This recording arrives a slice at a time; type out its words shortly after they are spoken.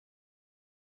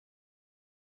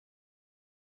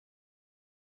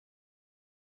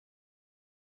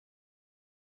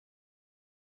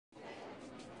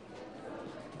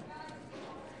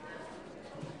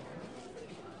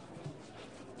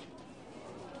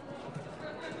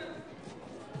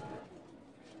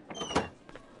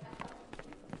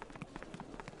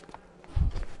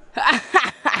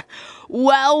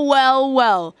Well, well,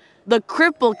 well, the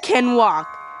cripple can walk,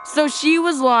 so she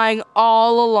was lying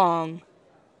all along.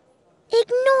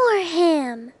 Ignore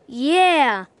him.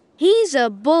 Yeah, he's a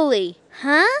bully.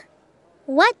 Huh?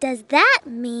 What does that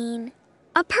mean?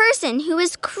 A person who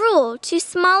is cruel to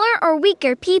smaller or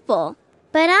weaker people.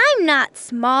 But I'm not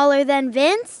smaller than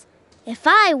Vince. If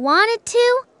I wanted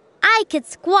to, I could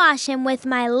squash him with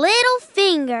my little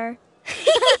finger.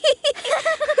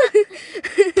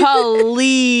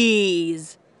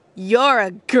 Please, you're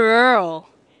a girl.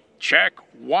 Check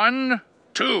 1,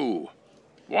 2.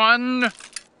 1,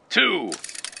 2.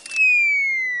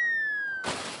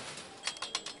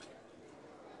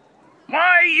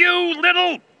 Why, you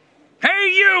little...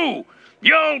 Hey, you!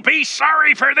 You'll be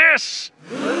sorry for this!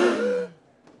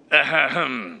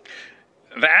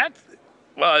 That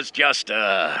was just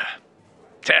a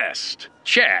test.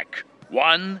 Check.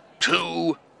 1,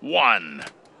 2, 1.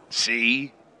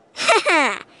 See?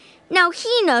 Now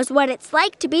he knows what it's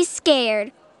like to be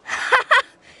scared.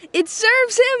 It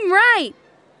serves him right.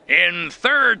 In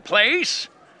third place,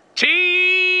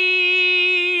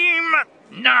 Team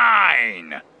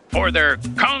 9 for their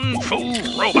Kung Fu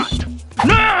Robot.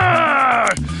 Ah!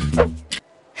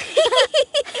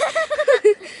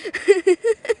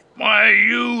 Why,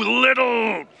 you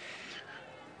little...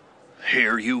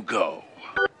 Here you go.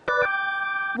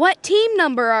 What team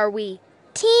number are we?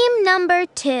 Team number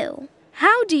 2.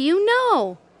 How do you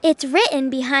know? It's written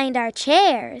behind our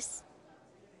chairs.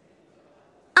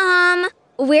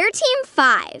 We're Team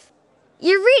 5.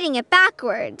 You're reading it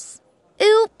backwards.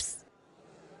 Oops.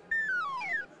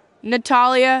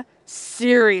 Natalia,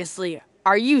 seriously,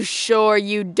 are you sure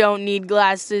you don't need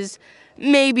glasses?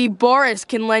 Maybe Boris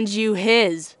can lend you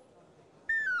his.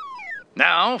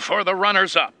 Now for the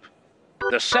runners-up.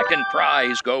 The second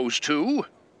prize goes to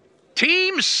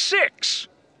Team 6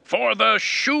 for the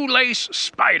Shoelace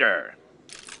Spider.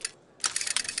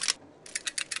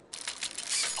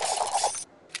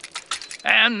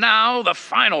 And now the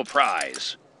final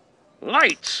prize.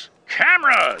 Lights,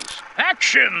 cameras,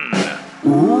 action!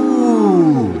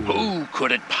 Ooh! Who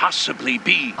could it possibly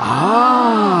be?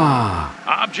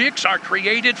 Ah! Objects are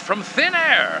created from thin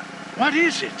air. What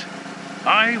is it?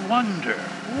 I wonder.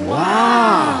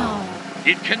 Wow!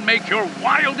 It can make your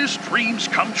wildest dreams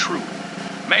come true.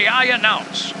 May I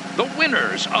announce the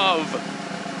winners of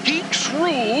Geeks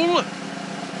Rule,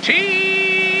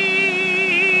 Team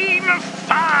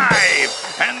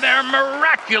 5, and their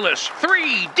miraculous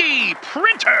 3D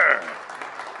printer.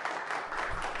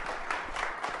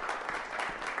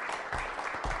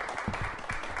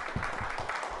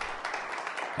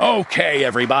 Okay,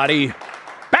 everybody,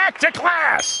 back to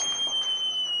class.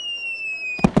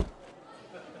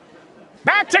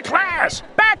 Back to class!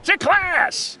 Back to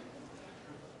class!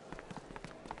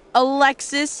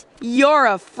 Alexis, you're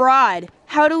a fraud.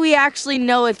 How do we actually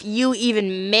know if you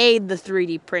even made the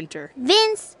 3D printer?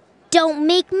 Vince, don't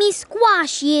make me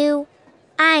squash you.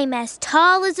 I'm as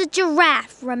tall as a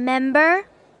giraffe, remember?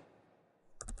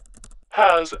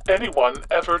 Has anyone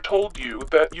ever told you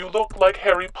that you look like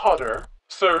Harry Potter,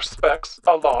 Sir Specs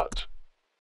a lot?